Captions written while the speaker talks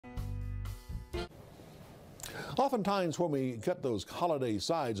Oftentimes when we get those holiday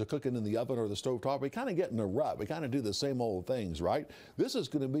sides of cooking in the oven or the stovetop, we kind of get in a rut. We kind of do the same old things, right? This is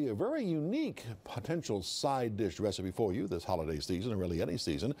going to be a very unique potential side dish recipe for you this holiday season, or really any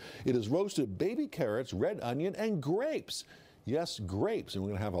season. It is roasted baby carrots, red onion, and grapes. Yes, grapes, and we're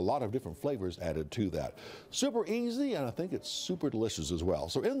going to have a lot of different flavors added to that. Super easy, and I think it's super delicious as well.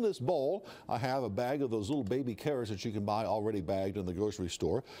 So in this bowl, I have a bag of those little baby carrots that you can buy already bagged in the grocery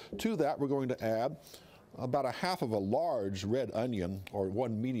store. To that, we're going to add about a half of a large red onion, or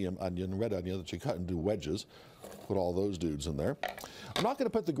one medium onion, red onion that you cut into wedges. Put all those dudes in there. I'm not going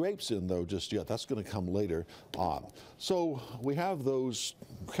to put the grapes in though just yet. That's going to come later on. So we have those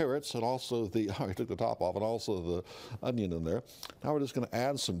carrots and also I took the top off, and also the onion in there. Now we're just going to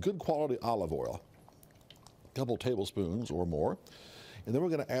add some good quality olive oil, a couple tablespoons or more. And then we're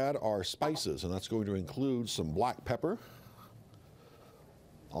going to add our spices, and that's going to include some black pepper.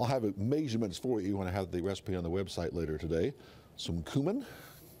 I'll have measurements for you when I have the recipe on the website later today. Some cumin.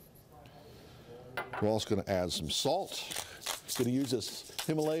 We're also going to add some salt. Going to use this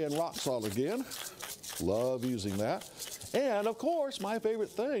Himalayan rock salt again. Love using that. And of course, my favorite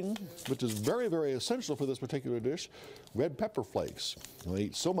thing, which is very, very essential for this particular dish, red pepper flakes. We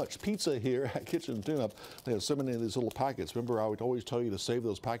eat so much pizza here at Kitchen Tune-Up. They have so many of these little packets. Remember, I would always tell you to save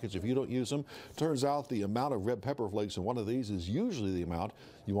those packets if you don't use them. Turns out the amount of red pepper flakes in one of these is usually the amount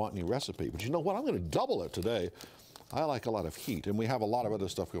you want in your recipe. But you know what? I'm going to double it today. I like a lot of heat, and we have a lot of other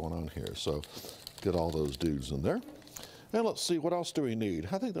stuff going on here. So get all those dudes in there. And let's see, what else do we need?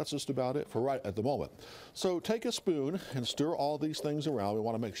 I think that's just about it for right at the moment. So take a spoon and stir all these things around. We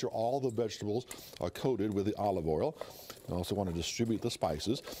want to make sure all the vegetables are coated with the olive oil. We also want to distribute the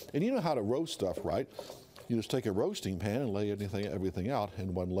spices. And you know how to roast stuff, right? You just take a roasting pan and lay everything out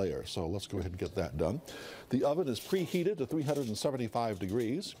in one layer. So let's go ahead and get that done. The oven is preheated to 375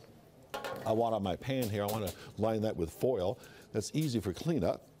 degrees. I want on my pan here, I want to line that with foil. That's easy for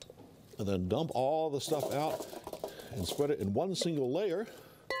cleanup. And then dump all the stuff out and spread it in one single layer.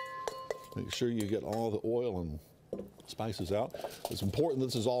 Make sure you get all the oil and spices out. It's important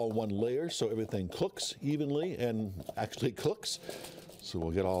this is all in one layer so everything cooks evenly and actually cooks. So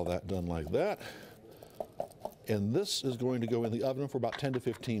we'll get all that done like that. And this is going to go in the oven for about 10 to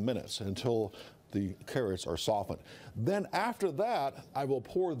 15 minutes until the carrots are softened. Then after that, I will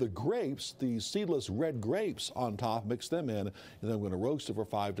pour the grapes, these seedless red grapes, on top, mix them in, and then I'm going to roast it for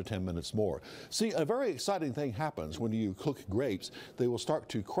 5 to 10 minutes more. See, a very exciting thing happens when you cook grapes. They will start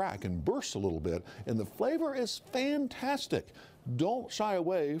to crack and burst a little bit, and the flavor is fantastic. Don't shy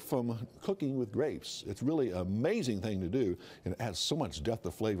away from cooking with grapes. It's really an amazing thing to do, and it adds so much depth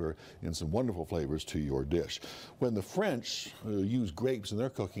of flavor and some wonderful flavors to your dish. When the French use grapes in their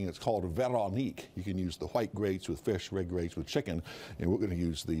cooking, it's called Véronique. You can use the white grapes with fish, red grapes with chicken, and we're going to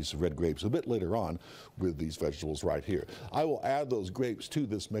use these red grapes a bit later on with these vegetables right here. I will add those grapes to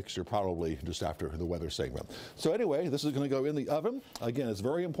this mixture probably just after the weather segment. So anyway, this is going to go in the oven. Again, it's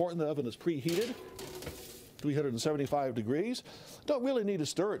very important the oven is preheated. 375 degrees. Don't really need to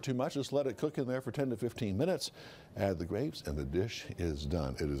stir it too much. Just let it cook in there for 10 to 15 minutes. Add the grapes and the dish is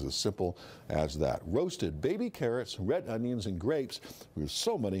done. It is as simple as that. Roasted baby carrots, red onions, and grapes with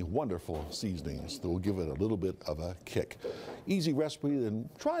so many wonderful seasonings that will give it a little bit of a kick. Easy recipe, then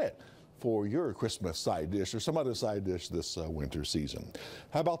try it for your Christmas side dish or some other side dish this winter season.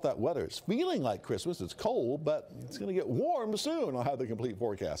 How about that weather? It's feeling like Christmas. It's cold, but it's going to get warm soon. I'll have the complete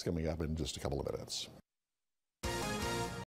forecast coming up in just a couple of minutes.